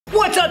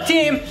What's up,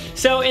 team?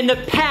 So in the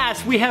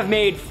past, we have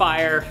made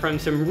fire from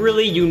some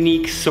really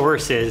unique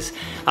sources.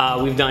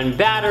 We've done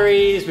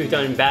batteries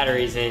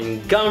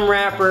in gum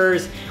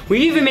wrappers,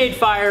 we've even made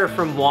fire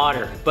from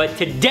water. But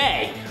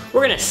today,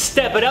 we're gonna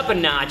step it up a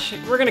notch.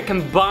 We're gonna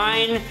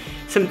combine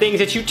some things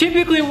that you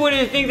typically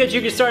wouldn't think that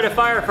you could start a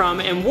fire from,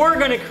 and we're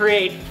gonna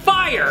create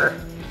fire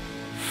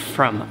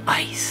from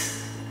ice.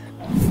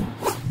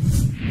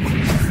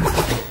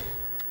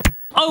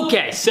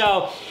 Okay,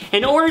 so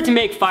in order to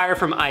make fire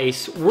from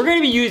ice, we're gonna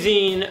be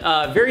using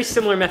a very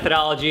similar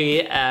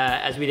methodology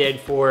as we did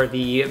for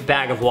the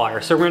bag of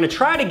water. So we're gonna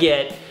try to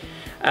get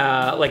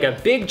like a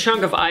big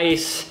chunk of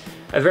ice,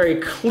 a very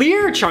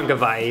clear chunk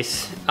of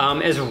ice,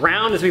 as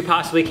round as we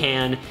possibly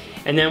can.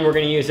 And then we're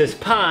gonna use this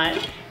pot,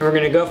 and we're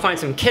gonna go find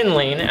some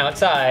kindling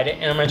outside,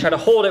 and I'm gonna try to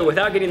hold it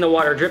without getting the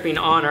water dripping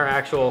on our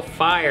actual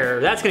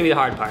fire. That's gonna be the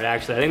hard part,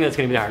 actually. I think that's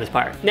gonna be the hardest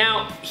part.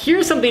 Now,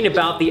 here's something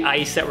about the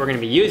ice that we're gonna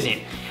be using.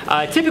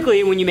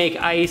 Typically, when you make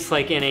ice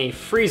like in a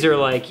freezer,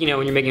 like, you know,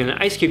 when you're making an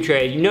ice cube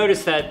tray, you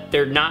notice that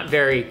they're not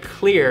very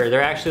clear.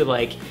 They're actually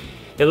like,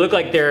 they look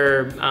like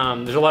there's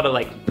a lot of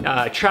like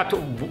trapped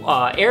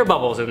air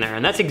bubbles in there,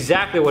 and that's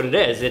exactly what it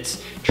is.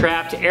 It's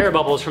trapped air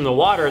bubbles from the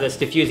water that's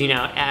diffusing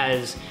out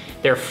as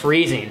they're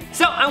freezing.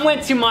 So I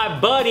went to my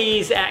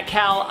buddies at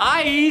Cal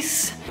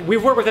Ice.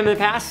 We've worked with them in the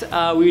past.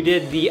 We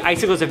did the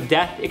Icicles of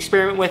Death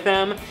experiment with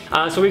them.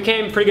 So we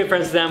became pretty good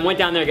friends with them, went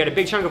down there, got a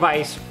big chunk of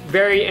ice,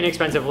 very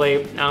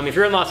inexpensively. If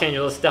you're in Los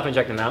Angeles, definitely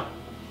check them out.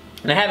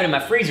 And I have it in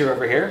my freezer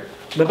over here.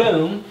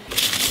 Ba-boom.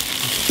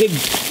 Big,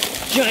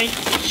 giant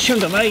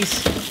chunk of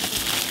ice.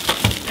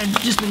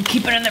 I've just been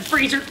keeping it in the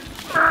freezer.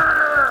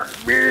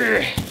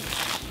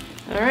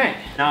 All right,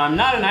 now I'm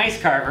not an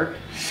ice carver.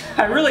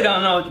 I really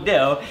don't know what to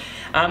do.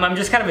 I'm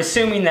just kind of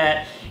assuming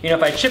that, you know,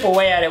 if I chip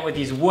away at it with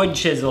these wood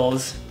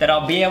chisels, that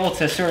I'll be able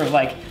to sort of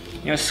like,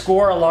 you know,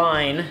 score a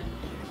line,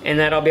 and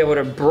that I'll be able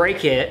to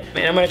break it.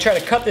 And I'm gonna try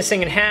to cut this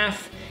thing in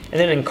half, and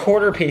then in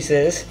quarter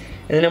pieces,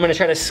 and then I'm gonna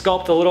try to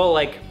sculpt a little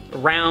like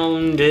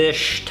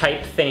roundish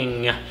type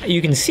thing.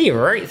 You can see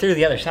right through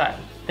the other side.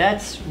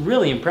 That's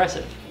really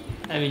impressive.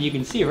 I mean, you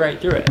can see right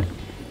through it.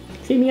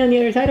 See me on the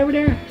other side over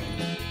there?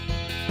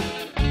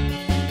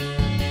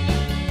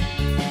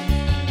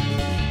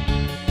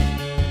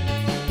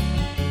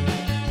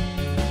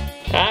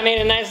 I made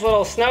a nice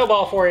little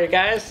snowball for you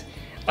guys.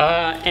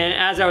 And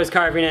as I was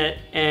carving it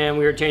and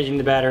we were changing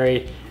the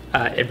battery,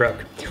 it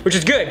broke. Which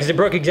is good, because it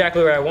broke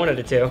exactly where I wanted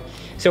it to.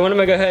 So what I'm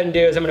gonna go ahead and do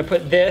is I'm gonna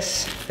put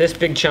this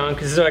big chunk,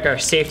 this is like our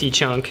safety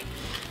chunk.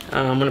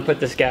 I'm gonna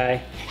put this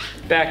guy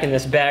back in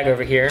this bag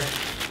over here.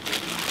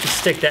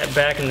 Stick that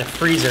back in the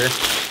freezer.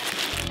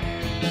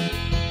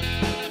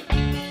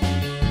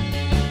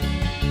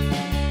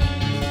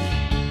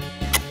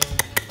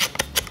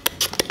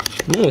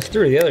 Almost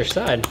through to the other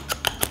side.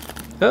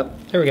 Oh,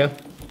 there we go.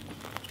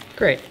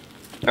 Great.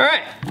 All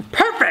right,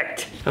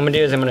 perfect. What I'm gonna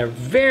do is I'm gonna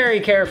very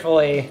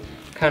carefully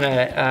kind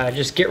of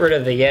just get rid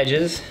of the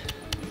edges,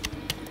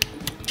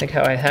 like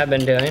how I have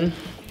been doing.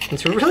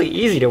 It's really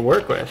easy to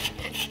work with.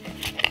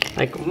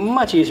 Like,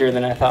 much easier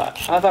than I thought.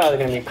 I thought I was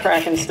gonna be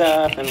cracking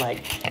stuff and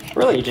like,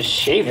 really you just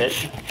shave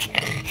it.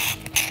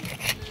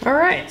 All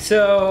right,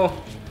 so,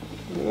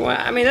 well,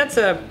 I mean, that's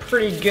a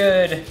pretty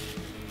good,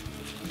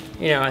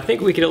 you know, I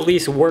think we could at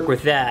least work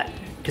with that,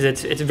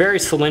 because it's very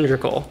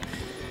cylindrical.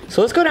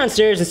 So let's go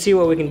downstairs and see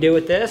what we can do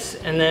with this,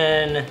 and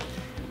then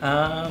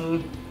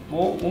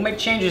we'll make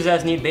changes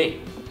as need be.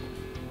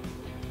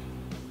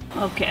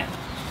 Okay,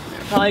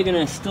 probably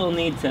gonna still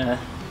need to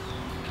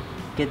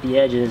get the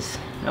edges.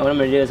 Now what I'm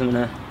gonna do is I'm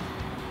gonna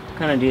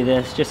kind of do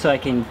this just so I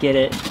can get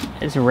it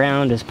as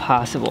round as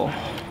possible.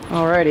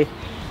 Alrighty,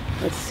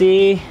 let's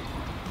see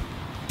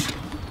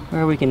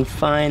where we can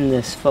find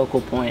this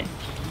focal point.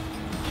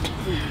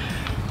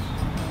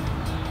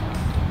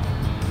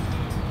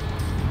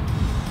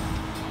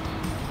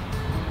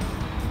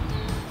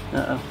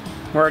 Uh-oh,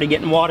 we're already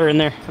getting water in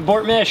there.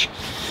 Abort mission.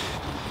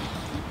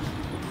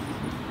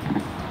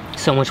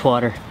 So much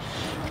water.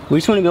 We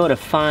just want to be able to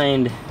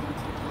find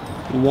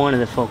one of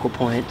the focal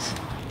points.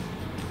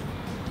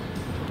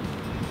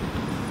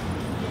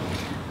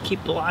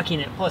 Keep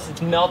blocking it, plus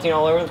it's melting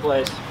all over the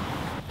place.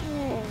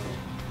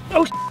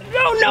 Oh,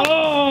 no, no!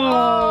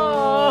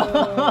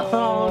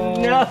 Oh,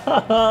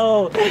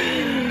 no!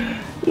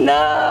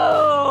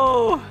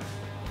 No!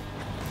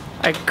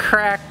 I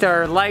cracked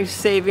our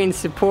life-saving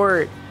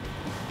support.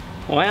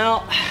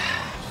 Well,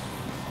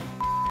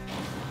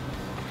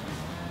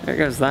 there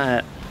goes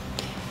that.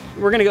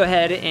 We're gonna go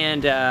ahead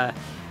and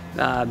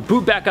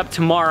boot back up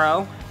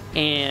tomorrow,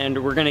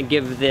 and we're gonna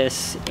give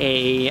this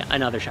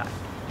another shot.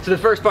 So the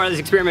first part of this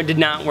experiment did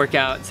not work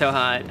out so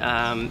hot,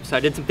 so I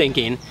did some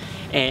thinking,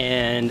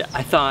 and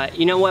I thought,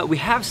 you know what, we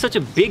have such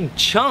a big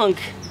chunk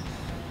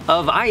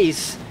of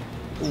ice,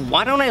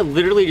 why don't I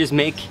literally just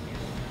make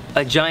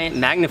a giant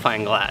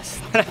magnifying glass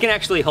that I can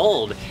actually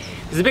hold?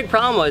 Because the big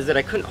problem was that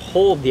I couldn't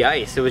hold the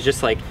ice. It was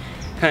just like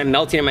kind of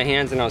melting in my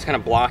hands, and I was kind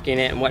of blocking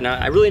it and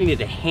whatnot. I really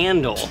needed a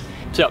handle.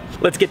 So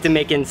let's get to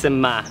making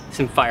some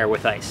fire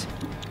with ice.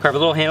 Carve a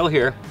little handle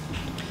here,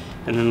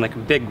 and then like a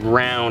big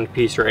round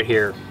piece right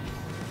here.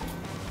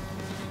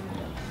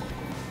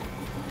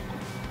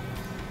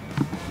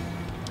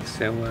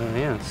 So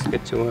yeah, let's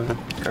get to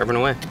carving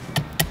away.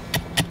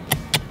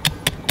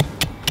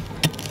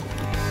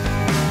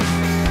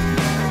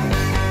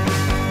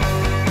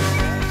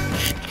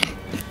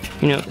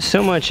 You know,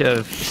 so much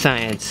of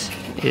science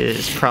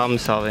is problem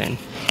solving,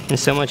 and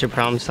so much of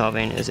problem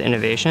solving is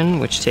innovation,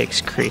 which takes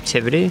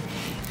creativity,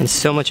 and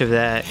so much of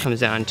that comes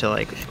down to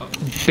like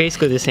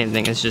basically the same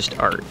thing as just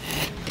art.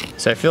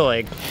 So I feel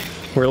like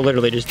we're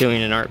literally just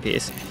doing an art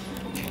piece.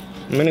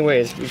 In many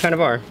ways, we kind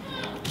of are.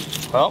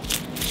 Well,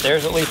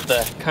 there's at least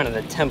the kind of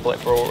the template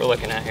for what we're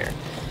looking at here.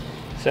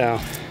 So,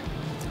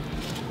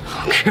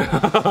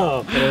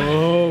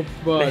 oh,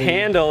 buddy. The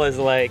handle is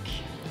like,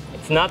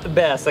 it's not the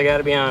best, I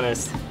gotta be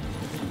honest.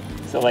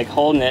 So like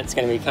holding it's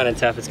gonna be kind of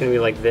tough. It's gonna be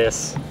like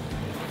this.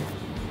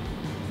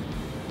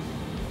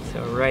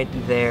 So right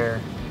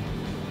there.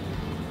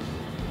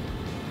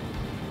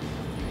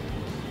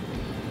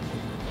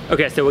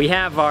 Okay, so we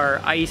have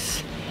our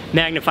ice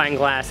magnifying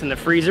glass in the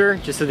freezer,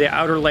 just so the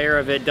outer layer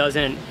of it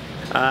doesn't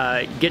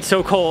get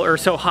so cold or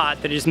so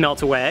hot that it just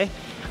melts away.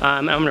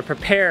 I'm gonna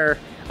prepare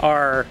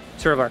our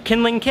sort of our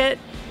kindling kit.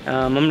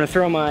 I'm gonna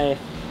throw my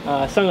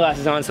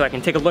sunglasses on so I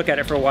can take a look at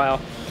it for a while,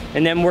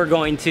 and then we're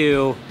going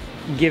to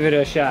give it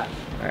a shot.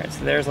 All right,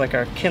 so there's like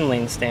our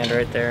kindling stand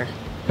right there.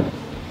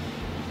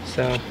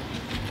 So I'm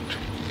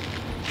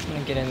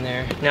gonna get in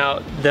there. Now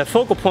the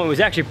focal point was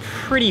actually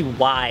pretty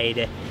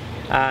wide,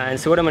 and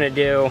so what I'm gonna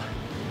do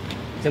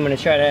is I'm gonna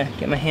try to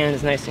get my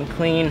hands nice and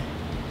clean.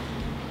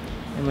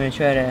 I'm gonna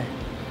try to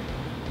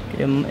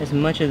get as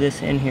much of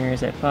this in here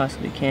as I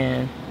possibly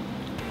can.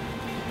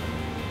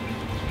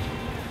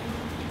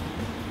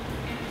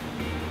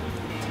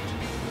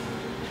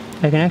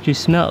 I can actually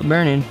smell it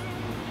burning.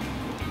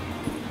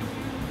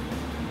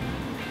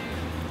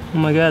 Oh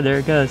my god, there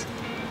it goes.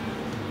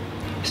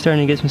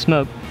 Starting to get some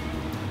smoke.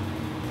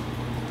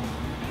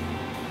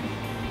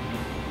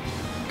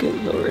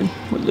 Good lord,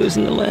 we're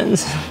losing the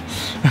lens.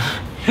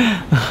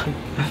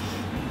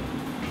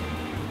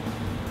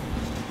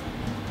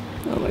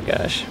 Oh my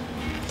gosh.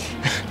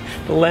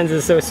 The lens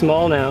is so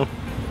small now.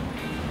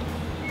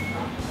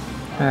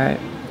 Alright,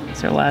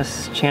 it's our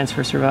last chance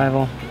for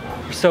survival.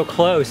 We're so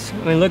close.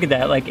 I mean, look at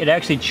that, like it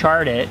actually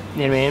charred it,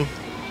 you know what I mean?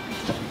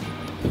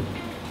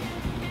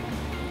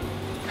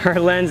 Our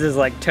lens is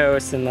like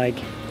toast, and like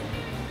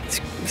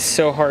it's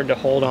so hard to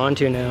hold on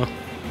to now.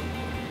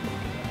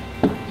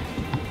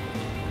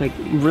 Like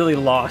really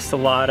lost a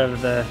lot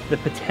of the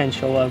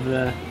potential of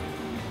the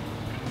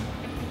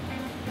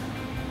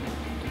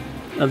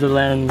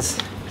lens.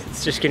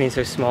 It's just getting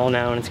so small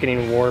now, and it's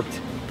getting warped.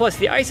 Plus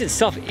the ice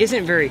itself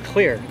isn't very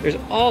clear. There's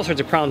all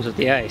sorts of problems with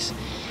the ice.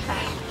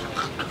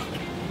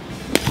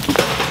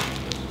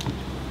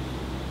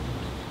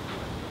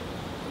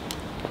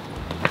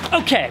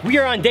 Okay, we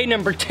are on day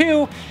number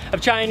 2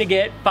 of trying to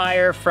get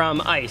fire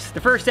from ice. The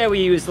first day we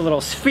used a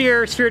little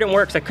sphere. Sphere didn't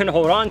work, so I couldn't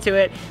hold on to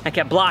it. I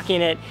kept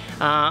blocking it.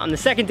 On the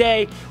second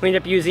day, we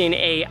ended up using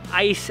a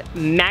ice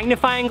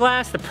magnifying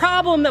glass. The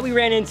problem that we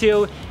ran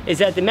into is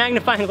that the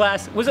magnifying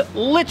glass was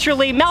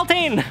literally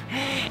melting.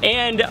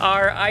 And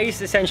our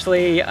ice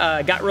essentially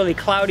got really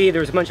cloudy.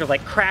 There was a bunch of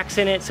like cracks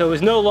in it, so it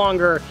was no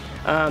longer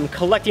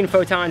collecting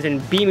photons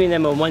and beaming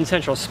them in one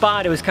central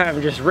spot. It was kind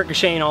of just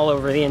ricocheting all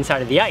over the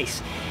inside of the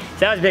ice.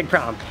 So that was a big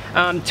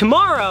problem.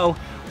 Tomorrow,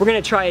 we're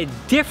gonna try a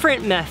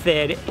different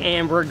method,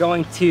 and we're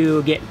going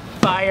to get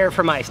fire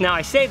from ice. Now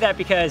I say that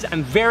because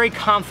I'm very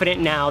confident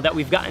now that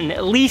we've gotten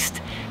at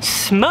least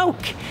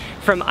smoke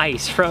from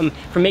ice, from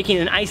making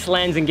an ice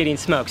lens and getting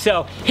smoke.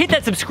 So hit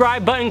that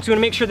subscribe button because we want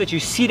to make sure that you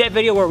see that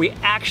video where we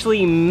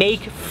actually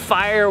make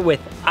fire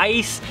with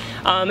ice.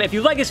 If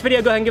you like this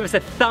video, go ahead and give us a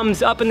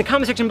thumbs up in the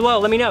comment section below.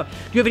 Let me know. Do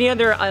you have any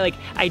other like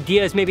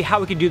ideas, maybe how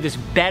we could do this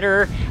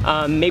better?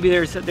 Maybe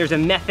there's a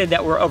method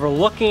that we're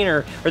overlooking,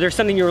 or there's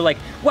something you were like,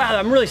 wow,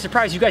 I'm really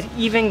surprised you guys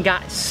even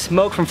got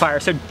smoke from fire.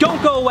 So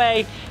don't go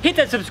away, hit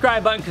that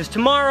subscribe button, because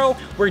tomorrow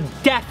we're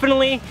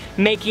definitely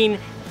making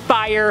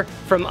fire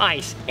from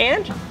ice.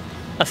 And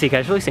I'll see you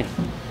guys really soon.